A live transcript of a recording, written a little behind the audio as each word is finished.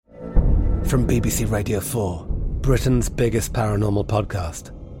From BBC Radio 4, Britain's biggest paranormal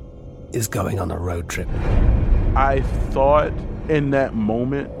podcast is going on a road trip. I thought in that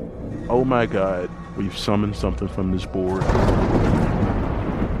moment, oh my God, we've summoned something from this board.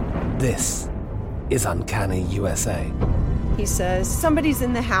 This is Uncanny USA. He says, somebody's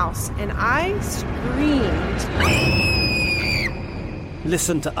in the house, and I screamed.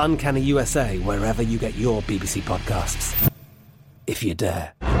 Listen to Uncanny USA wherever you get your BBC podcasts, if you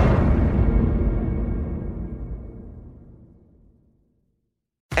dare.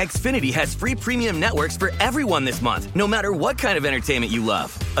 Xfinity has free premium networks for everyone this month, no matter what kind of entertainment you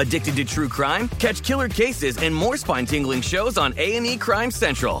love. Addicted to true crime? Catch killer cases and more spine-tingling shows on A&E Crime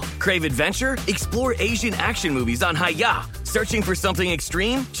Central. Crave adventure? Explore Asian action movies on Hi-Ya. Searching for something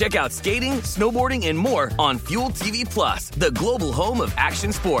extreme? Check out skating, snowboarding, and more on Fuel TV Plus, the global home of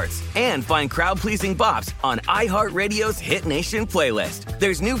action sports. And find crowd-pleasing bops on iHeartRadio's Hit Nation playlist.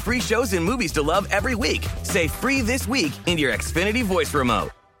 There's new free shows and movies to love every week. Say free this week in your Xfinity voice remote.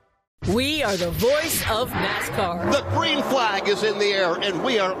 We are the voice of NASCAR. The green flag is in the air, and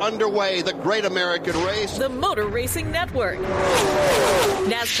we are underway. The Great American Race. The Motor Racing Network.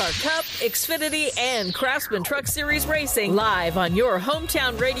 NASCAR Cup, Xfinity, and Craftsman Truck Series Racing live on your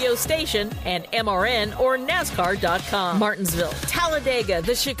hometown radio station and MRN or NASCAR.com. Martinsville, Talladega,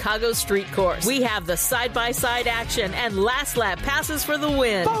 the Chicago Street Course. We have the side-by-side action and last lap passes for the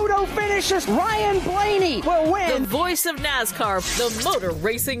win. Photo finishes. Ryan Blaney will win. The voice of NASCAR, the Motor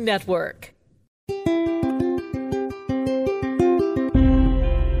Racing Network.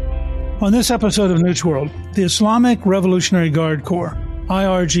 On this episode of Newt's World, the Islamic Revolutionary Guard Corps,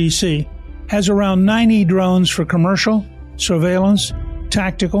 IRGC, has around 90 drones for commercial, surveillance,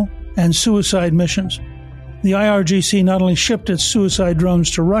 tactical, and suicide missions. The IRGC not only shipped its suicide drones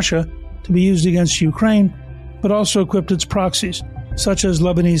to Russia to be used against Ukraine, but also equipped its proxies, such as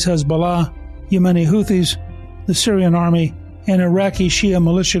Lebanese Hezbollah, Yemeni Houthis, the Syrian army, and Iraqi Shia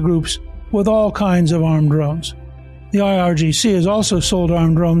militia groups with all kinds of armed drones. The IRGC has also sold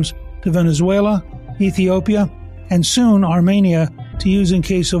armed drones to Venezuela, Ethiopia, and soon Armenia to use in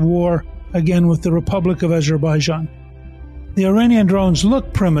case of war, again with the Republic of Azerbaijan. The Iranian drones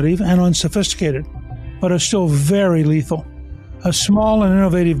look primitive and unsophisticated, but are still very lethal. A small and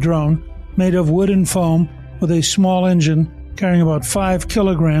innovative drone made of wood and foam with a small engine carrying about 5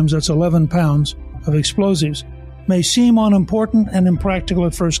 kilograms, that's 11 pounds, of explosives, may seem unimportant and impractical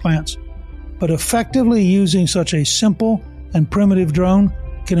at first glance, but effectively using such a simple and primitive drone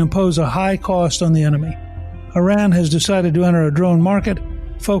can impose a high cost on the enemy. Iran has decided to enter a drone market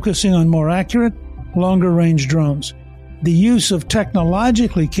focusing on more accurate, longer-range drones. The use of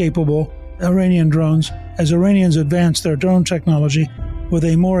technologically capable Iranian drones as Iranians advance their drone technology with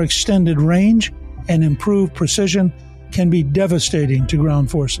a more extended range and improved precision can be devastating to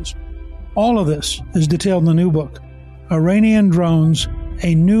ground forces. All of this is detailed in the new book, Iranian Drones,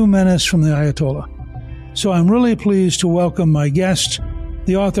 A New Menace from the Ayatollah. So I'm really pleased to welcome my guest,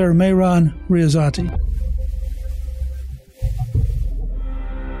 the author Mehran Riazati.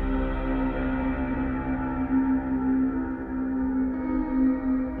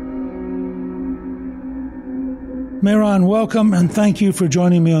 Mehran, welcome, and thank you for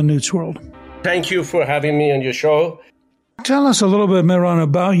joining me on Newt's World. Thank you for having me on your show. Tell us a little bit, Mehran,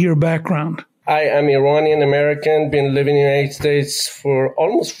 about your background. I am Iranian American, been living in the United States for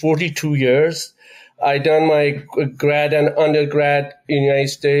almost 42 years. I done my grad and undergrad in the United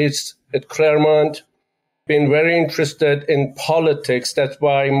States at Claremont. Been very interested in politics. That's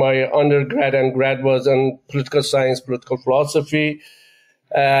why my undergrad and grad was on political science, political philosophy.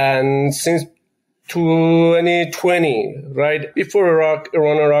 And since 2020, right before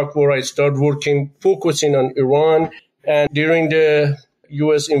Iran-Iraq war, I started focusing on Iran. And during the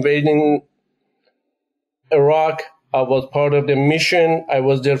U.S. invading Iraq, I was part of the mission. I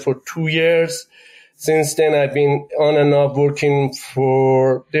was there for 2 years. Since then, I've been on and off working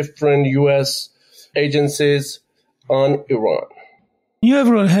for different U.S. agencies on Iran. You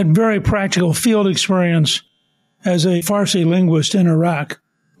have had very practical field experience as a Farsi linguist in Iraq.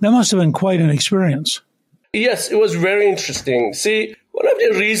 That must have been quite an experience. Yes, it was very interesting. See, one of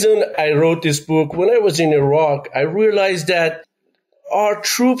the reasons I wrote this book, when I was in Iraq, I realized that our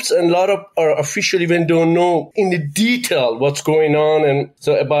troops and a lot of our officials even don't know in the detail what's going on and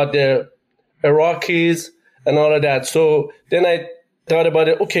so about the Iraqis and all of that. So then I thought about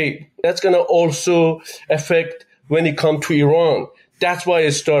it, okay, that's going to also affect when it comes to Iran. That's why I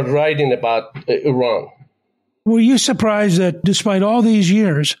started writing about Iran. Were you surprised that despite all these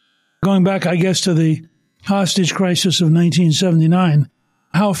years, going back, I guess, to the hostage crisis of 1979,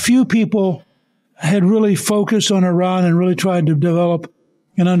 how few people had really focused on Iran and really tried to develop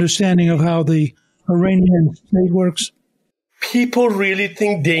an understanding of how the Iranian state works? People really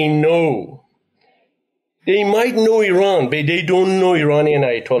think they know. They might know Iran, but they don't know Iranian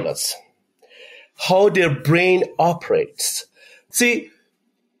Ayatollahs, how their brain operates. See,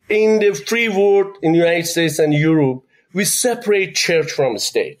 in the free world, in the United States and Europe, we separate church from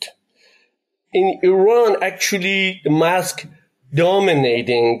state. In Iran, actually, the mosque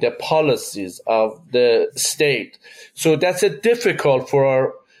dominating the policies of the state. So that's difficult for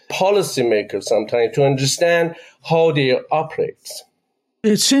our policymakers sometimes to understand how they operate.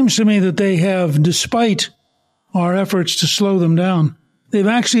 It seems to me that they have, despite our efforts to slow them down, they've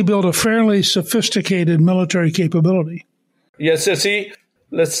actually built a fairly sophisticated military capability. Yes, so see,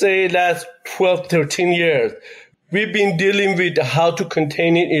 let's say last 12, 13 years, we've been dealing with how to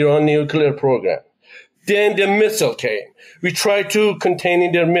contain Iran nuclear program. Then the missile came. We tried to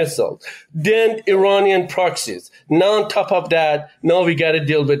contain their missiles. Then Iranian proxies. Now on top of that, now we got to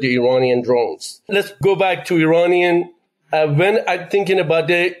deal with the Iranian drones. Let's go back to Iranian. When I'm thinking about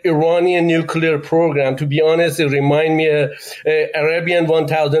the Iranian nuclear program, to be honest, it reminds me of Arabian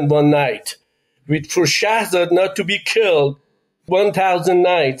 1001 Night. For Shahzad not to be killed, 1,000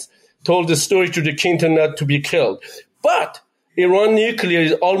 nights told the story to the king to not to be killed. But Iran nuclear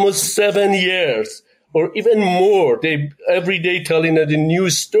is almost 7 years or even more. They every day telling a new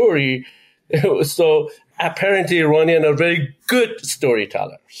story. So apparently Iranians are very good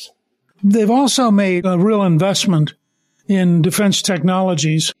storytellers. They've also made a real investment in defense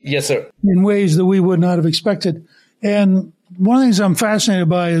technologies. Yes, sir. In ways that we would not have expected. And one of the things I'm fascinated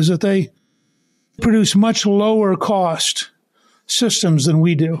by is that they produce much lower cost systems than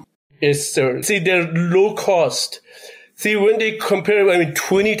we do. Yes, sir. See, they're low cost. See, when they compare,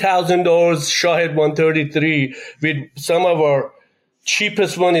 $20,000 Shahed 133 with some of our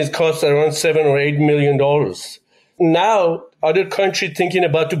cheapest one is cost around $7 or $8 million. Now, other countries thinking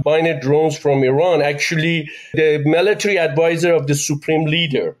about to buy drones from Iran. Actually, the military advisor of the supreme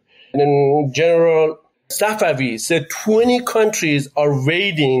leader, General Safavi, said 20 countries are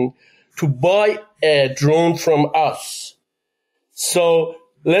waiting to buy a drone from us. So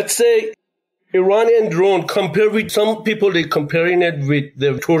let's say Iranian drone, compared with some people, they're comparing it with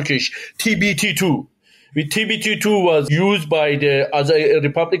the Turkish TBT-2. With TBT-2 was used by the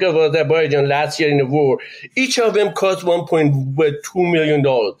Republic of Azerbaijan last year in the war. Each of them cost $1.2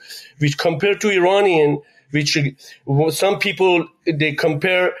 million, which compared to Iranian, which some people, they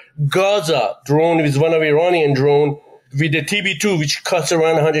compare Gaza drone with one of Iranian drone with the TB2, which costs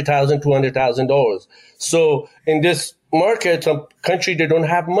around $100,000, $200,000. So in this market, some country they don't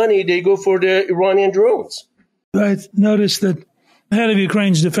have money, they go for the Iranian drones. I noticed that the head of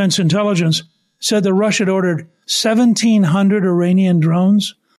Ukraine's defense intelligence said that Russia had ordered 1,700 Iranian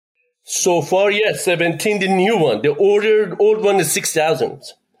drones. So far, yes, 17, the new one. The old one is 6,000.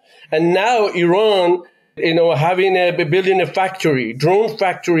 And now Iran, having building a factory, drone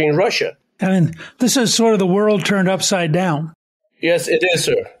factory in Russia. This is sort of the world turned upside down. Yes, it is,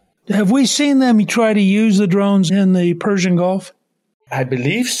 sir. Have we seen them try to use the drones in the Persian Gulf? I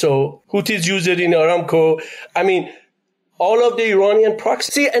believe so. Houthis use it in Aramco. All of the Iranian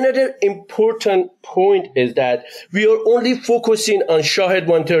proxies. See, another important point is that we are only focusing on Shahed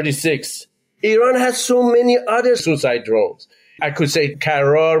 136. Iran has so many other suicide drones. I could say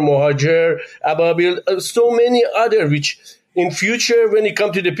Karar, Mohajer, Ababil, so many other, which in future, when it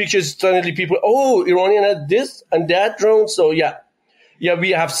comes to the pictures, suddenly people, Iranian has this and that drone. So yeah, we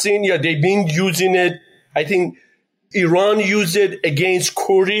have seen, they've been using it. I think Iran used it against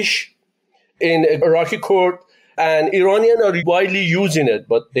Kurdish in Iraqi court. And Iranians are widely using it,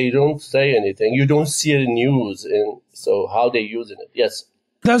 but they don't say anything. You don't see it in news. So how they using it? Yes.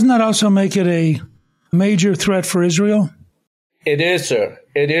 Doesn't that also make it a major threat for Israel? It is, sir.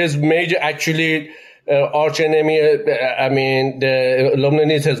 It is major. Actually, arch enemy, the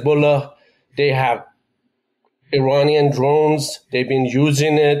Lebanese Hezbollah, they have Iranian drones. They've been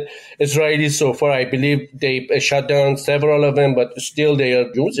using it. Israelis, so far, I believe they shut down several of them, but still they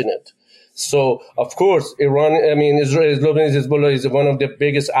are using it. So, of course, Lebanese Hezbollah is one of the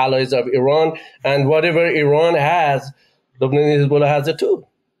biggest allies of Iran. And whatever Iran has, Lebanese Hezbollah has it too.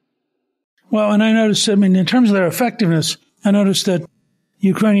 Well, and I noticed, in terms of their effectiveness, I noticed that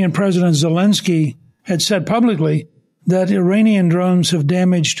Ukrainian President Zelensky had said publicly that Iranian drones have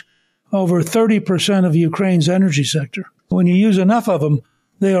damaged over 30% of Ukraine's energy sector. When you use enough of them,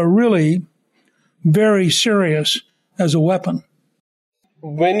 they are really very serious as a weapon.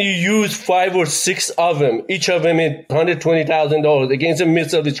 When you use 5 or 6 of them, each of them is $120,000 against a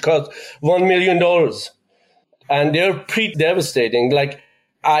missile which costs $1 million. And they're pretty devastating. Like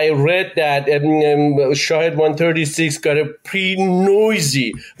I read that Shahed 136 got a pretty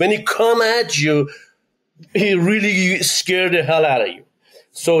noisy. When he come at you, he really scared the hell out of you.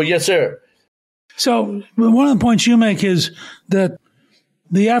 So, yes, sir. So one of the points you make is that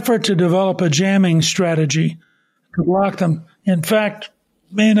the effort to develop a jamming strategy to block them, in fact,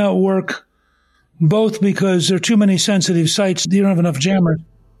 may not work, both because there are too many sensitive sites, you don't have enough jammers,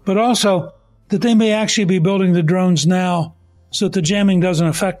 but also that they may actually be building the drones now so that the jamming doesn't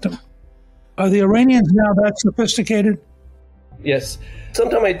affect them. Are the Iranians now that sophisticated? Yes.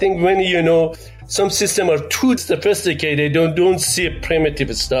 Sometimes I think when, some systems are too sophisticated, they don't see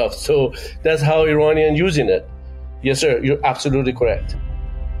primitive stuff. So that's how Iranian using it. Yes, sir. You're absolutely correct.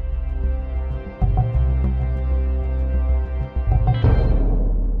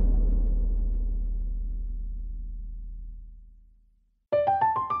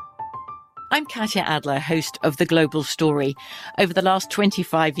 I'm Katya Adler, host of The Global Story. Over the last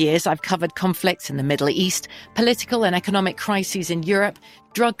 25 years, I've covered conflicts in the Middle East, political and economic crises in Europe,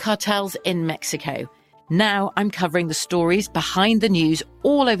 drug cartels in Mexico. Now I'm covering the stories behind the news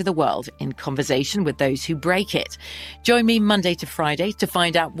all over the world in conversation with those who break it. Join me Monday to Friday to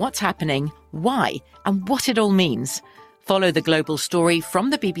find out what's happening, why, and what it all means. Follow The Global Story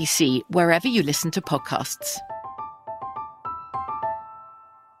from the BBC wherever you listen to podcasts.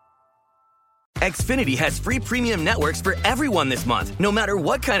 Xfinity has free premium networks for everyone this month, no matter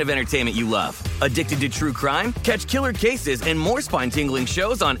what kind of entertainment you love. Addicted to true crime? Catch killer cases and more spine-tingling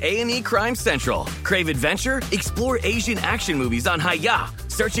shows on A&E Crime Central. Crave adventure? Explore Asian action movies on Hayya.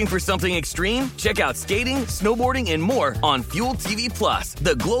 Searching for something extreme? Check out skating, snowboarding, and more on Fuel TV Plus,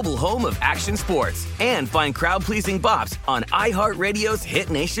 the global home of action sports. And find crowd-pleasing bops on iHeartRadio's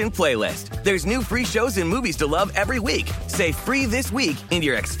Hit Nation playlist. There's new free shows and movies to love every week. Say free this week in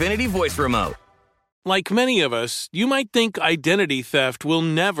your Xfinity voice remote. Like many of us, you might think identity theft will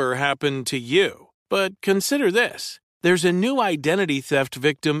never happen to you. But consider this. There's a new identity theft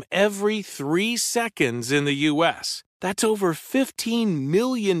victim every 3 seconds in the U.S. That's over 15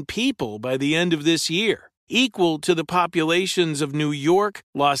 million people by the end of this year, equal to the populations of New York,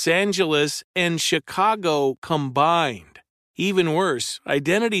 Los Angeles, and Chicago combined. Even worse,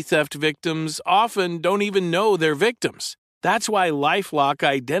 identity theft victims often don't even know they're victims. That's why LifeLock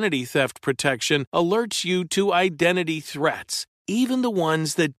Identity Theft Protection alerts you to identity threats, even the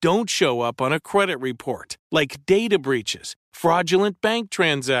ones that don't show up on a credit report, like data breaches, fraudulent bank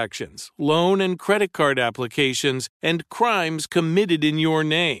transactions, loan and credit card applications, and crimes committed in your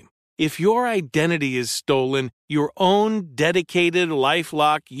name. If your identity is stolen, your own dedicated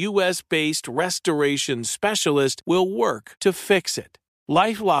LifeLock US-based restoration specialist will work to fix it.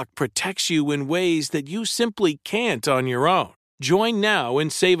 LifeLock protects you in ways that you simply can't on your own. Join now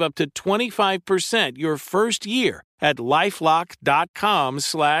and save up to 25% your first year at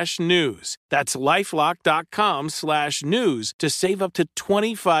LifeLock.com/news. That's LifeLock.com/news to save up to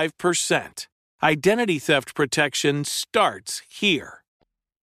 25%. Identity theft protection starts here.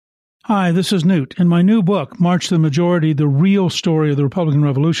 Hi, this is Newt. In my new book, March to the Majority, The Real Story of the Republican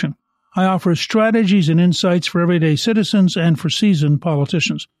Revolution, I offer strategies and insights for everyday citizens and for seasoned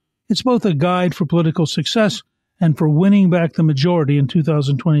politicians. It's both a guide for political success and for winning back the majority in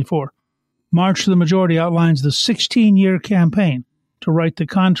 2024. March to the Majority outlines the 16-year campaign to write the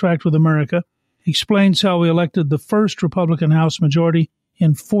contract with America, explains how we elected the first Republican House majority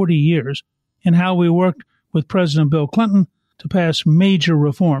in 40 years, and how we worked with President Bill Clinton to pass major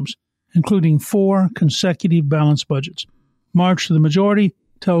reforms, including 4 consecutive balanced budgets. March to the Majority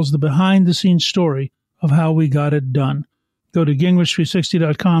tells the behind-the-scenes story of how we got it done. Go to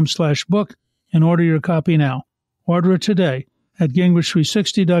gingrich360.com/book and order your copy now. Order it today at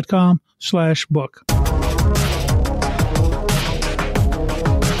gingrich360.com/book.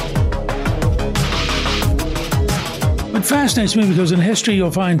 It fascinates me because in history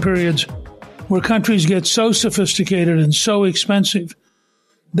you'll find periods where countries get so sophisticated and so expensive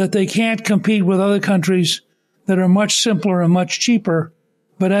that they can't compete with other countries that are much simpler and much cheaper,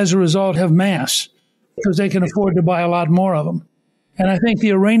 but as a result have mass because they can afford to buy a lot more of them. And I think the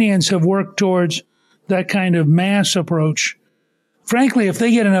Iranians have worked towards that kind of mass approach. Frankly, if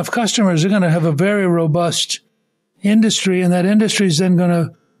they get enough customers, they're going to have a very robust industry, and that industry is then going to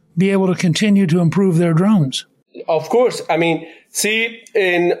be able to continue to improve their drones. Of course. I mean, see,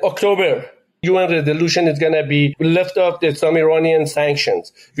 in October, UN resolution is going to be lift up some Iranian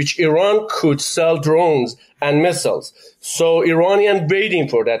sanctions, which Iran could sell drones and missiles. So Iranian waiting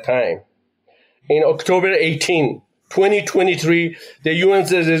for that time. In October 18, 2023, the UN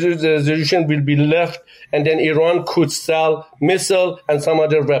resolution will be left, and then Iran could sell missile and some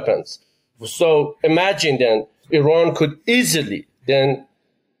other weapons. So imagine then Iran could easily then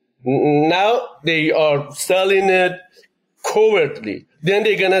Now they are selling it covertly. Then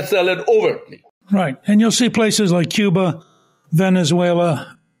they're going to sell it overtly. Right. And you'll see places like Cuba,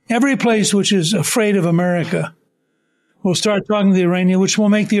 Venezuela, every place which is afraid of America will start talking to the Iranian, which will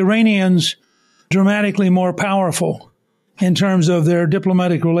make the Iranians dramatically more powerful in terms of their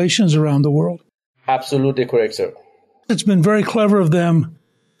diplomatic relations around the world. Absolutely correct, sir. It's been very clever of them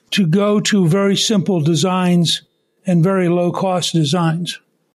to go to very simple designs and very low-cost designs.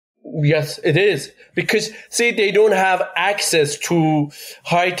 Yes, it is. Because, see, they don't have access to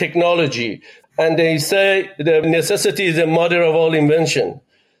high technology. And they say the necessity is the mother of all invention.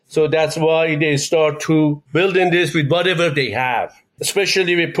 So that's why they start to building this with whatever they have.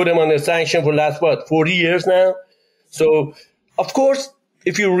 Especially we put them on a sanction for the last, 40 years now? So, of course,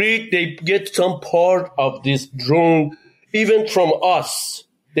 if you read, they get some part of this drone, even from us.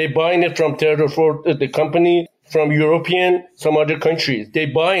 They buying it from the company, from European, some other countries. They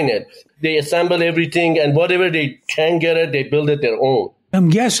buying it. They assemble everything, and whatever they can get it, they build it their own. I'm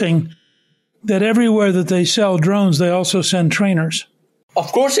guessing that everywhere that they sell drones, they also send trainers.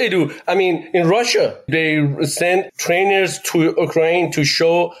 Of course they do. I mean, in Russia, they send trainers to Ukraine to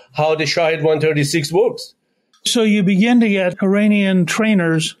show how the Shahed 136 works. So you begin to get Iranian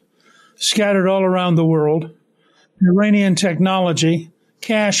trainers scattered all around the world, Iranian technology,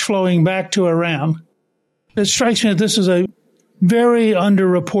 cash flowing back to Iran. It strikes me that this is a very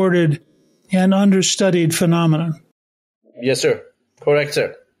underreported and understudied phenomenon. Yes, sir. Correct,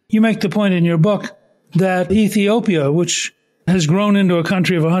 sir. You make the point in your book that Ethiopia, which has grown into a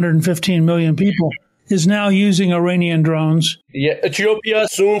country of 115 million people, is now using Iranian drones. Yeah, Ethiopia,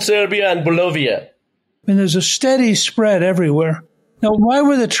 soon Serbia, and Bolivia. And there's a steady spread everywhere. Now, why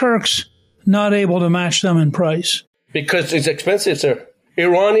were the Turks not able to match them in price? Because it's expensive, sir.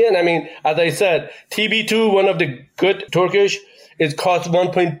 Iranian, I mean, as I said, TB2, one of the good Turkish, it costs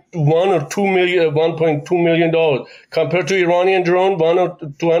 $1.2 million compared to Iranian drone, $100,000 or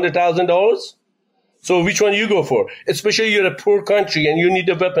 $200,000. So which one you go for? Especially you're a poor country and you need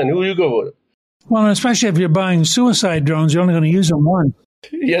a weapon. Who you go for? Well, especially if you're buying suicide drones, you're only going to use them once.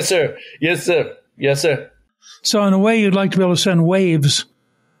 Yes, sir. Yes, sir. Yes, sir. So in a way, you'd like to be able to send waves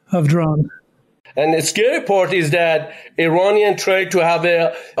of drones. And the scary part is that Iranian tried to have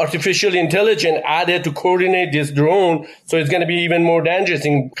a artificial intelligence added to coordinate this drone, so it's going to be even more dangerous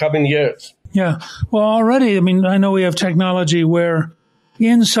in coming years. Yeah. Well, already, I mean, I know we have technology where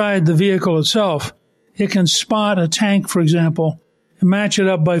inside the vehicle itself, it can spot a tank, for example, and match it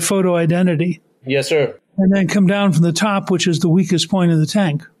up by photo identity. Yes, sir. And then come down from the top, which is the weakest point of the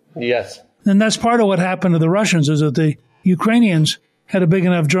tank. Yes. And that's part of what happened to the Russians, is that the Ukrainians had a big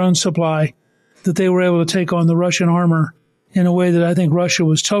enough drone supply that they were able to take on the Russian armor in a way that I think Russia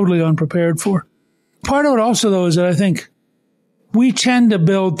was totally unprepared for. Part of it also, though, is that I think we tend to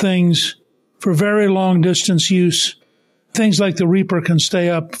build things for very long distance use. Things like the Reaper can stay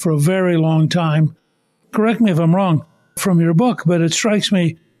up for a very long time. Correct me if I'm wrong from your book, but it strikes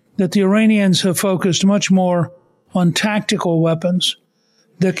me that the Iranians have focused much more on tactical weapons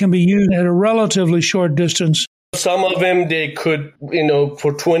that can be used at a relatively short distance. Some of them, they could,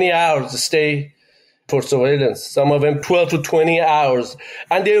 for 20 hours stay for surveillance. Some of them 12 to 20 hours.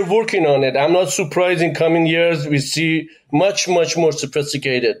 And they're working on it. I'm not surprised in coming years we see much, much more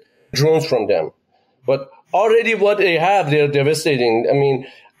sophisticated drones from them. But already what they have, they're devastating. I mean,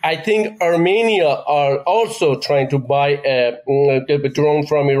 I think Armenia are also trying to buy a drone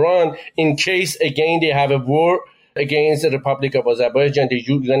from Iran in case, again, they have a war against the Republic of Azerbaijan. They're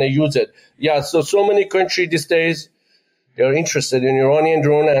going to use it. Yeah, so many countries these days, they're interested in Iranian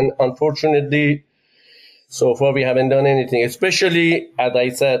drone, and unfortunately, so far we haven't done anything, especially, as I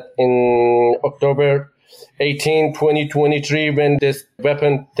said, in October 18, 2023, when this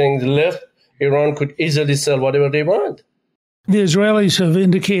weapon thing left, Iran could easily sell whatever they want. The Israelis have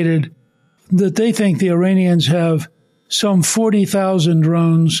indicated that they think the Iranians have some 40,000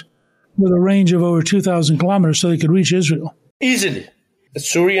 drones with a range of over 2,000 kilometers so they could reach Israel. Easily. The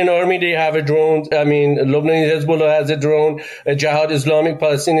Syrian army, they have a drone. I mean, Lebanese Hezbollah has a drone.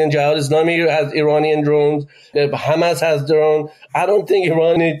 Palestinian Jihad Islamic has Iranian drones. Hamas has drone. I don't think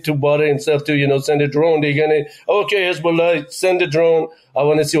Iran need to bother himself to, send a drone. They're going to, okay, Hezbollah, send a drone. I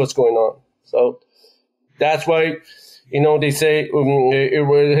want to see what's going on. So that's why, they say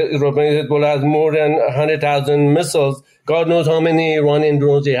Lebanese Hezbollah has more than 100,000 missiles. God knows how many Iranian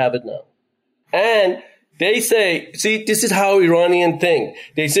drones they have it now. And they say, see, this is how Iranian think.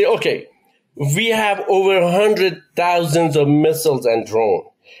 They say, okay, we have over 100,000 of missiles and drones.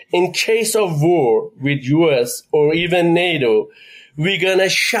 In case of war with US or even NATO, we're going to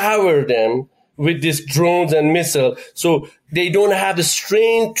shower them with these drones and missiles. So they don't have the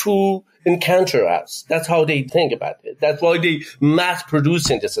strength to encounter us. That's how they think about it. That's why they mass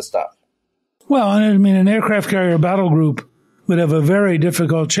producing this stuff. Well, I mean, an aircraft carrier battle group would have a very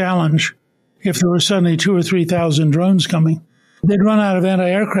difficult challenge if there were suddenly 2,000 or 3,000 drones coming. They'd run out of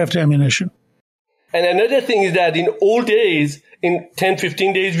anti-aircraft ammunition. And another thing is that in old days, in 10,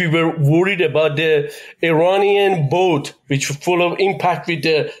 15 days, we were worried about the Iranian boat, which was full of impact with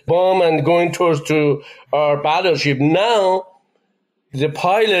the bomb and going towards to our battleship. Now, the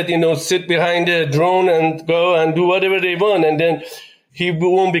pilot, sit behind the drone and go and do whatever they want. And then he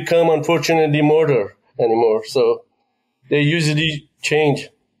won't become, unfortunately, martyr anymore. So they usually change.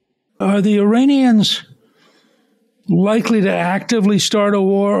 Are the Iranians likely to actively start a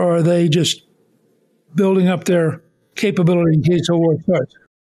war, or are they just building up their capability in case a war starts?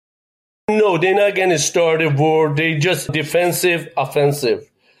 No, they're not going to start a war. They just defensive, offensive.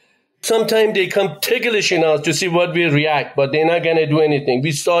 Sometimes they come ticklishing us to see what we react, but they're not going to do anything.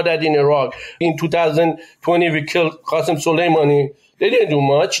 We saw that in Iraq. In 2020, we killed Qasem Soleimani. They didn't do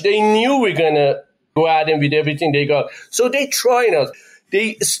much. They knew we were going to go at them with everything they got. So they trying us.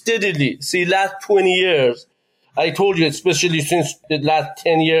 They steadily, last 20 years, I told you, especially since the last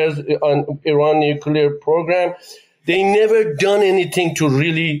 10 years on Iran nuclear program, they never done anything to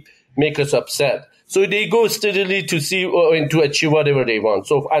really make us upset. So they go steadily to see and to achieve whatever they want.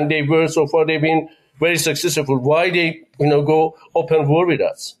 So far they've been very successful. Why they go open war with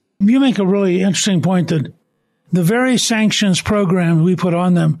us? You make a really interesting point that the very sanctions program we put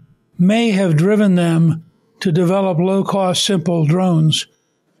on them may have driven them to develop low-cost, simple drones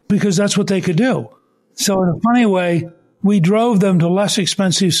because that's what they could do. So in a funny way, we drove them to less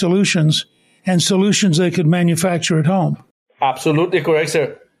expensive solutions and solutions they could manufacture at home. Absolutely correct,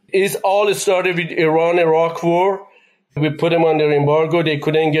 sir. It all started with Iran-Iraq war. We put them under embargo. They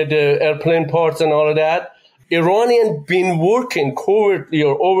couldn't get the airplane parts and all of that. Iranian been working covertly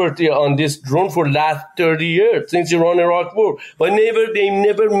or overtly on this drone for last 30 years, since Iran-Iraq war. But they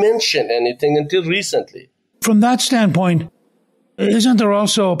never mentioned anything until recently. From that standpoint, isn't there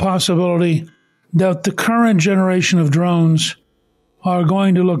also a possibility that the current generation of drones are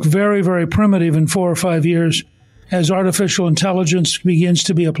going to look very, very primitive in 4 or 5 years as artificial intelligence begins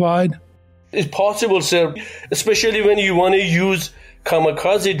to be applied? It's possible, sir, especially when you want to use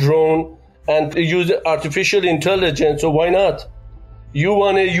kamikaze drone and use artificial intelligence. So why not? You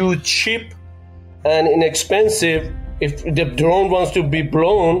want to use cheap and inexpensive if the drone wants to be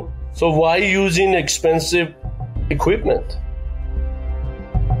blown. So why using expensive equipment?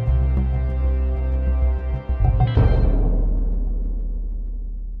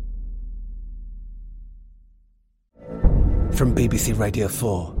 From BBC Radio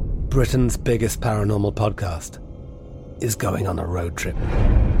 4, Britain's biggest paranormal podcast is going on a road trip.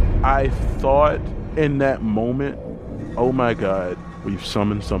 I thought in that moment, oh my God, we've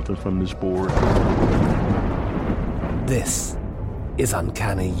summoned something from this board. This is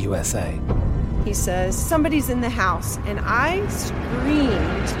Uncanny USA. He says, somebody's in the house, and I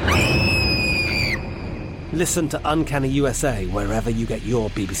screamed. Listen to Uncanny USA wherever you get your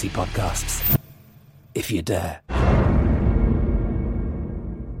BBC podcasts, if you dare.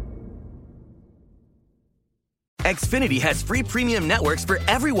 Xfinity has free premium networks for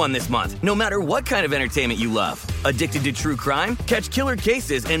everyone this month, no matter what kind of entertainment you love. Addicted to true crime? Catch killer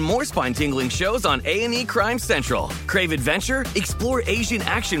cases and more spine-tingling shows on A&E Crime Central. Crave adventure? Explore Asian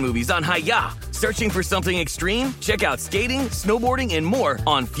action movies on Hi-Ya. Searching for something extreme? Check out skating, snowboarding, and more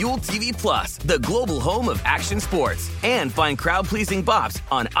on Fuel TV Plus, the global home of action sports. And find crowd-pleasing bops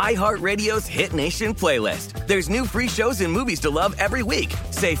on iHeartRadio's Hit Nation playlist. There's new free shows and movies to love every week.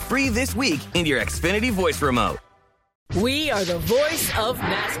 Say free this week in your Xfinity voice remote. We are the voice of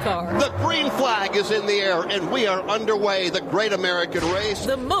NASCAR. The green flag is in the air, and we are underway. The Great American Race.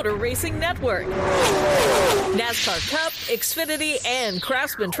 The Motor Racing Network. NASCAR Cup, Xfinity, and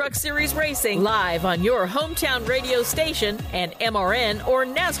Craftsman Truck Series Racing live on your hometown radio station and MRN or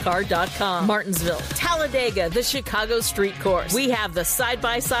NASCAR.com. Martinsville, Talladega, the Chicago Street Course. We have the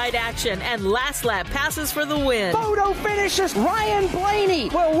side-by-side action and last lap passes for the win. Photo finishes. Ryan Blaney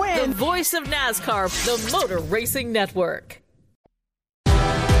will win. The voice of NASCAR, the Motor Racing Network.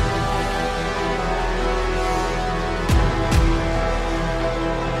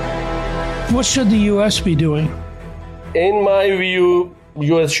 What should the U.S. be doing? In my view,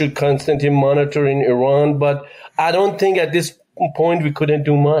 U.S. should constantly monitor in Iran, but I don't think at this point we couldn't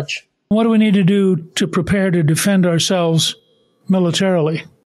do much. What do we need to do to prepare to defend ourselves militarily?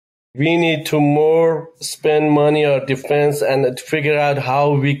 We need to more spend money on defense and figure out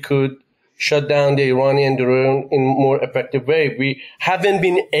how we could shut down the Iranian drone in a more effective way. We haven't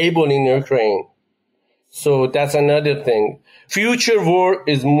been able in Ukraine So that's another thing. Future war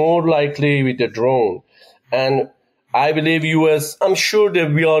is more likely with the drone. And I believe US, I'm sure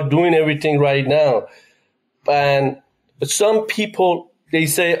that we are doing everything right now. And some people, they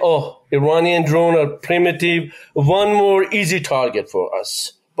say, oh, Iranian drone are primitive, one more easy target for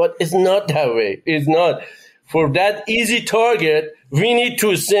us. But it's not that way. It's not. For that easy target, we need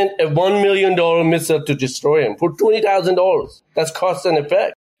to send a $1 million missile to destroy him for $20,000. That's cost and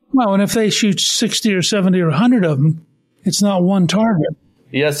effect. Well, and if they shoot 60 or 70 or 100 of them, it's not one target.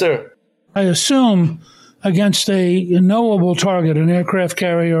 Yes, sir. I assume against a knowable target, an aircraft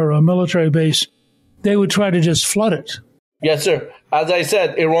carrier or a military base, they would try to just flood it. Yes, sir. As I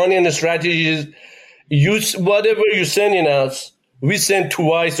said, Iranian strategy is use whatever you're sending us, we send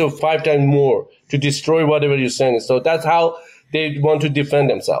twice or 5 times more to destroy whatever you're sending. So that's how they want to defend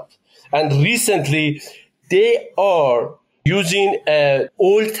themselves. And recently, they are using an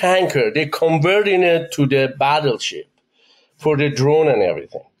old tanker. They're converting it to the battleship for the drone and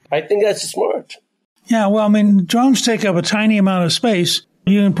everything. I think that's smart. Yeah, well, I mean, drones take up a tiny amount of space.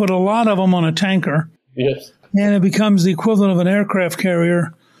 You can put a lot of them on a tanker. Yes. And it becomes the equivalent of an aircraft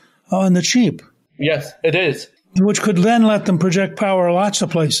carrier on the cheap. Yes, it is. Which could then let them project power lots of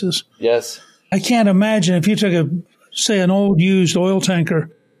places. Yes. I can't imagine if you took say an old used oil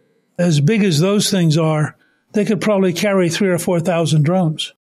tanker, as big as those things are, they could probably carry 3,000 or 4,000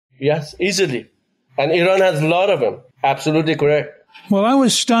 drones. Yes, easily. And Iran has a lot of them. Absolutely correct. Well, I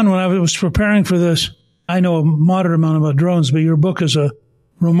was stunned when I was preparing for this. I know a moderate amount about drones, but your book is a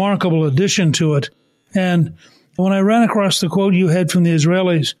remarkable addition to it. And when I ran across the quote you had from the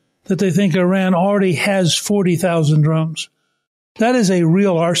Israelis that they think Iran already has 40,000 drones, that is a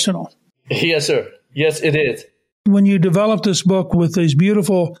real arsenal. Yes, sir. Yes, it is. When you developed this book with these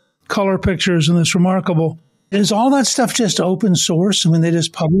beautiful color pictures and this remarkable, is all that stuff just open source? I mean, they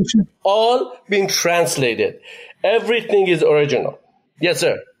just publish it? All being translated. Everything is original. Yes,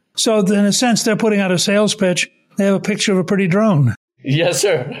 sir. So in a sense, they're putting out a sales pitch. They have a picture of a pretty drone. Yes,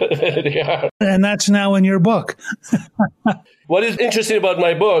 sir. They are. And that's now in your book. What is interesting about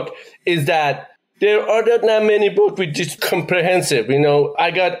my book is that there are not that many books which is comprehensive. You know, I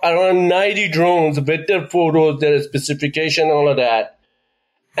got around 90 drones with their photos, their specification, all of that.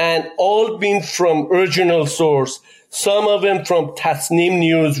 And all been from original source. Some of them from Tasnim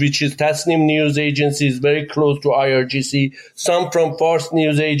News, which is Tasnim News Agency, is very close to IRGC. Some from Fars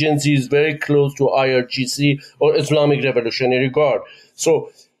News Agency is very close to IRGC or Islamic Revolutionary Guard.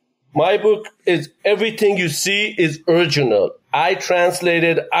 So my book is everything you see is original. I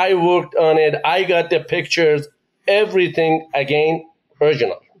translated, I worked on it, I got the pictures, everything, again,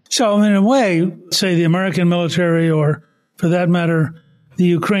 original. So in a way, say the American military or, for that matter, the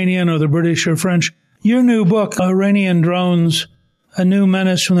Ukrainian or the British or French, your new book, Iranian Drones, A New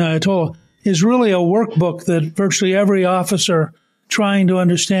Menace from the Ayatollah, is really a workbook that virtually every officer trying to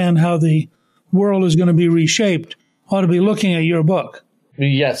understand how the world is going to be reshaped ought to be looking at your book.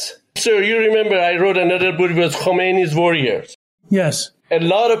 Yes. Sir, you remember I wrote another book, it was Khomeini's Warriors. Yes. A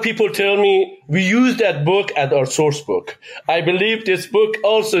lot of people tell me we use that book as our source book. I believe this book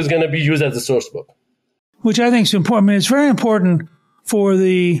also is going to be used as a source book. Which I think is important. I mean, it's very important for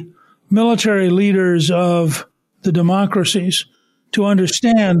the military leaders of the democracies to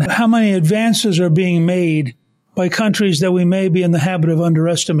understand how many advances are being made by countries that we may be in the habit of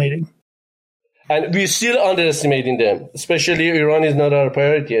underestimating. And we're still underestimating them, especially Iran is not our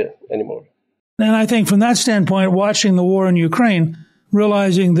priority anymore. And I think from that standpoint, watching the war in Ukraine,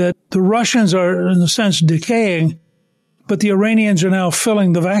 realizing that the Russians are, in a sense, decaying, but the Iranians are now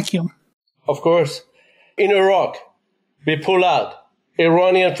filling the vacuum. Of course. In Iraq, we pull out.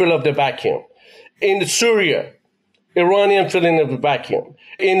 Iranian fill up the vacuum. In Syria, Iranian filling up the vacuum.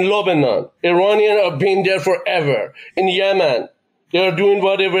 In Lebanon, Iranian have been there forever. In Yemen, they are doing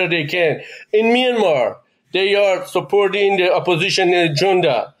whatever they can. In Myanmar, they are supporting the opposition in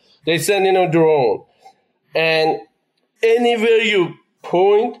junta. They send in a drone. And anywhere you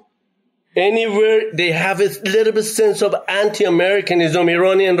point, anywhere they have a little bit sense of anti-Americanism,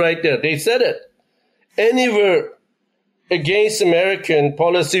 Iranian right there. They said it. Anywhere against American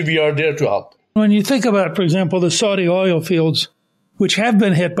policy, we are there to help. When you think about, for example, the Saudi oil fields, which have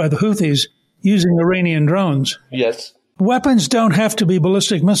been hit by the Houthis using Iranian drones. Yes. Weapons don't have to be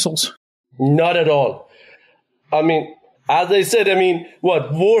ballistic missiles. Not at all. I mean, as I said,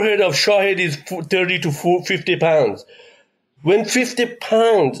 warhead of Shahid is 30 to 50 pounds. When 50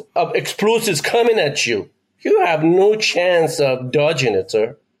 pounds of explosives coming at you, you have no chance of dodging it,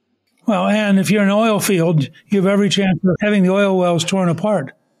 sir. Well, and if you're in an oil field, you have every chance of having the oil wells torn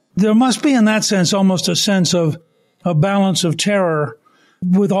apart. There must be, in that sense, almost a sense of a balance of terror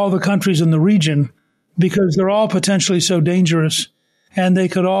with all the countries in the region because they're all potentially so dangerous and they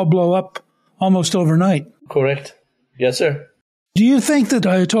could all blow up almost overnight. Correct. Yes, sir. Do you think that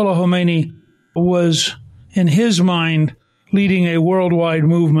Ayatollah Khomeini was, in his mind, leading a worldwide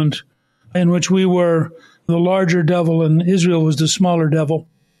movement in which we were the larger devil and Israel was the smaller devil,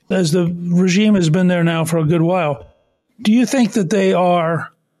 as the regime has been there now for a good while? Do you think that they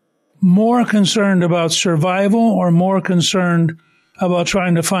are more concerned about survival or more concerned about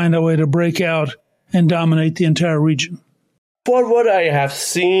trying to find a way to break out and dominate the entire region? For what I have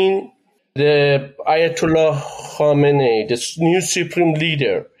seen, the Ayatollah Khomeini, the new supreme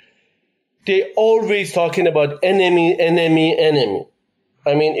leader, they always talking about enemy, enemy, enemy.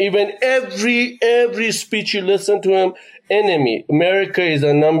 I mean, even every speech you listen to him, enemy. America is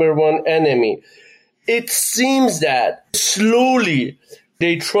the number one enemy. It seems that slowly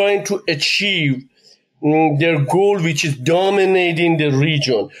they're trying to achieve their goal, which is dominating the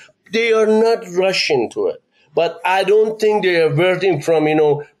region. They are not rushing to it. But I don't think they are averting from,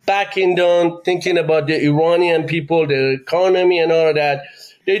 backing down, thinking about the Iranian people, their economy and all of that.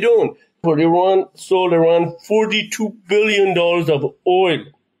 They don't. But Iran sold around $42 billion of oil.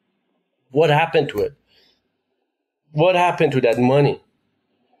 What happened to it? What happened to that money?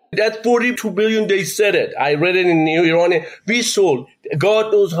 That $42 billion, they said it. I read it in Iranian. We sold.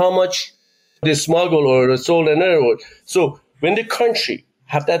 God knows how much they smuggled or sold another oil. So when the country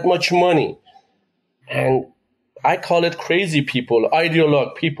have that much money, and I call it crazy people,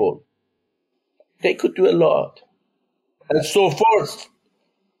 ideologue people, they could do a lot. And so forth.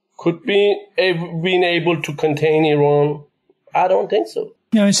 Could be being able to contain Iran? I don't think so.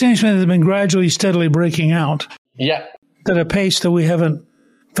 It seems to me they've been gradually, steadily breaking out. Yeah. At a pace that we haven't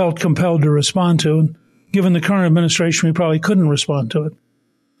felt compelled to respond to. And given the current administration, we probably couldn't respond to it.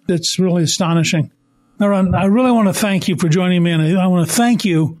 It's really astonishing. Mehran, I really want to thank you for joining me, and I want to thank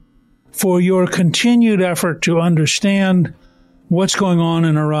you for your continued effort to understand what's going on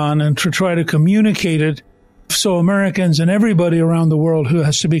in Iran and to try to communicate it so Americans and everybody around the world who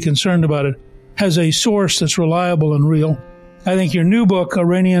has to be concerned about it has a source that's reliable and real. I think your new book,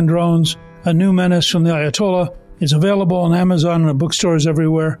 Iranian Drones, A New Menace from the Ayatollah, is available on Amazon and in bookstores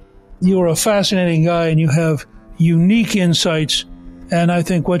everywhere. You are a fascinating guy and you have unique insights, and I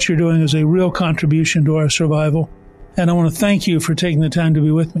think what you're doing is a real contribution to our survival. And I want to thank you for taking the time to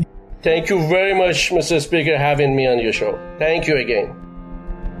be with me. Thank you very much, Mr. Speaker, having me on your show. Thank you again.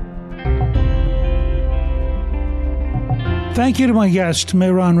 Thank you to my guest,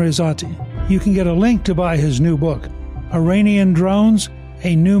 Mehran Rezati. You can get a link to buy his new book, Iranian Drones,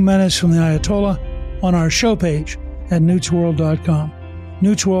 A New Menace from the Ayatollah, on our show page at newtsworld.com.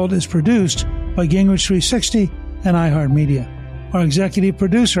 Newt's World is produced by Gingrich 360 and iHeartMedia. Our executive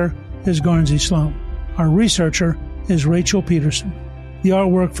producer is Garnsey Sloan. Our researcher is Rachel Peterson. The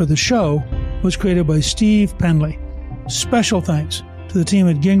artwork for the show was created by Steve Penley. Special thanks to the team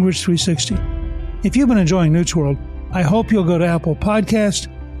at Gingrich 360. If you've been enjoying Newt's World, I hope you'll go to Apple Podcast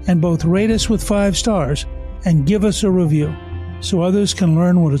and both rate us with 5 stars and give us a review so others can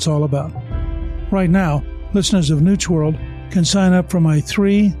learn what it's all about. Right now, listeners of Newt's World can sign up for my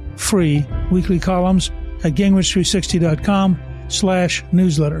 3 free weekly columns at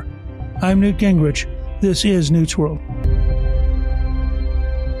gingrich360.com/newsletter. I'm Newt Gingrich. This is Newt's World.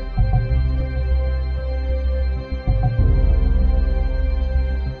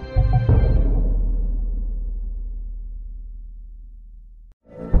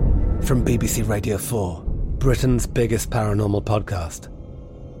 From BBC Radio 4, Britain's biggest paranormal podcast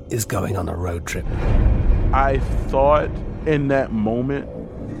is going on a road trip. I thought in that moment,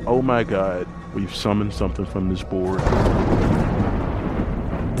 oh my God, we've summoned something from this board.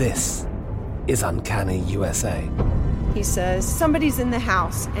 This is Uncanny USA. He says, somebody's in the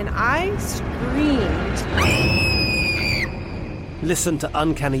house, and I screamed. Listen to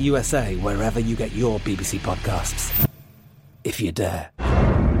Uncanny USA wherever you get your BBC podcasts, if you dare.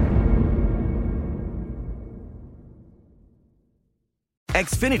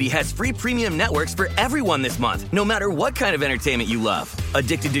 Xfinity has free premium networks for everyone this month, no matter what kind of entertainment you love.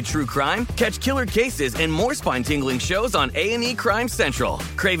 Addicted to true crime? Catch killer cases and more spine-tingling shows on A&E Crime Central.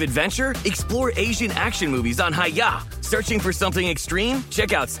 Crave adventure? Explore Asian action movies on Hi-Ya. Searching for something extreme?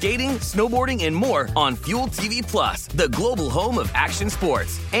 Check out skating, snowboarding, and more on Fuel TV Plus, the global home of action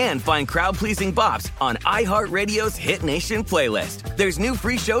sports. And find crowd-pleasing bops on iHeartRadio's Hit Nation playlist. There's new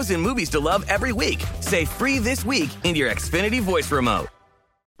free shows and movies to love every week. Say free this week in your Xfinity voice remote.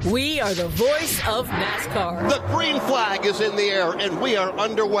 We are the voice of NASCAR. The green flag is in the air, and we are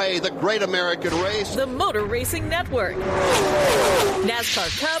underway. The great American race. The Motor Racing Network.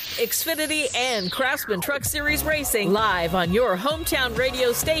 NASCAR Cup, Xfinity, and Craftsman Truck Series Racing live on your hometown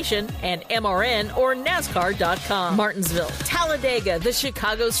radio station and MRN or NASCAR.com. Martinsville, Talladega, the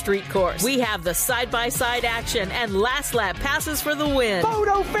Chicago Street Course. We have the side-by-side action and last lap passes for the win.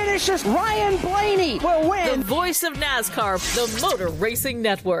 Photo finishes. Ryan Blaney will win. The voice of NASCAR, the Motor Racing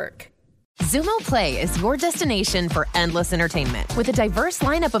Network. Xumo Play is your destination for endless entertainment. With a diverse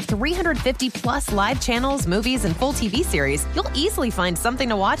lineup of 350 plus live channels, movies, and full TV series, you'll easily find something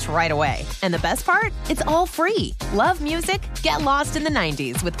to watch right away. And the best part? It's all free. Love music? Get lost in the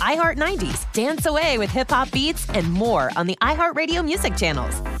 90s with iHeart 90s, dance away with hip-hop beats, and more on the iHeartRadio music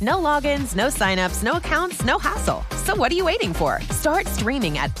channels. No logins, no signups, no accounts, no hassle. So what are you waiting for? Start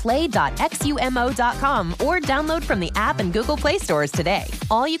streaming at play.xumo.com or download from the app and Google Play stores today.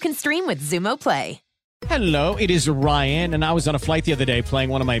 All you can stream with Xumo Play. Hello, it is Ryan, and I was on a flight the other day playing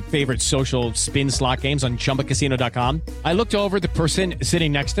one of my favorite social spin slot games on ChumbaCasino.com. I looked over at the person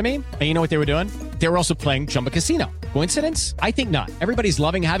sitting next to me, and you know what they were doing? They were also playing Chumba Casino. Coincidence? I think not. Everybody's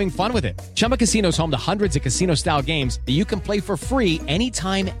loving having fun with it. Chumba Casino is home to hundreds of casino-style games that you can play for free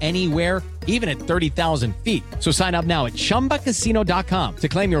anytime, anywhere, even at 30,000 feet. So sign up now at ChumbaCasino.com to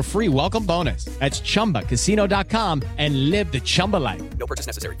claim your free welcome bonus. That's ChumbaCasino.com and live the Chumba life. No purchase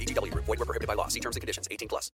necessary. VGW. Void where prohibited by law. See terms and conditions. 18+.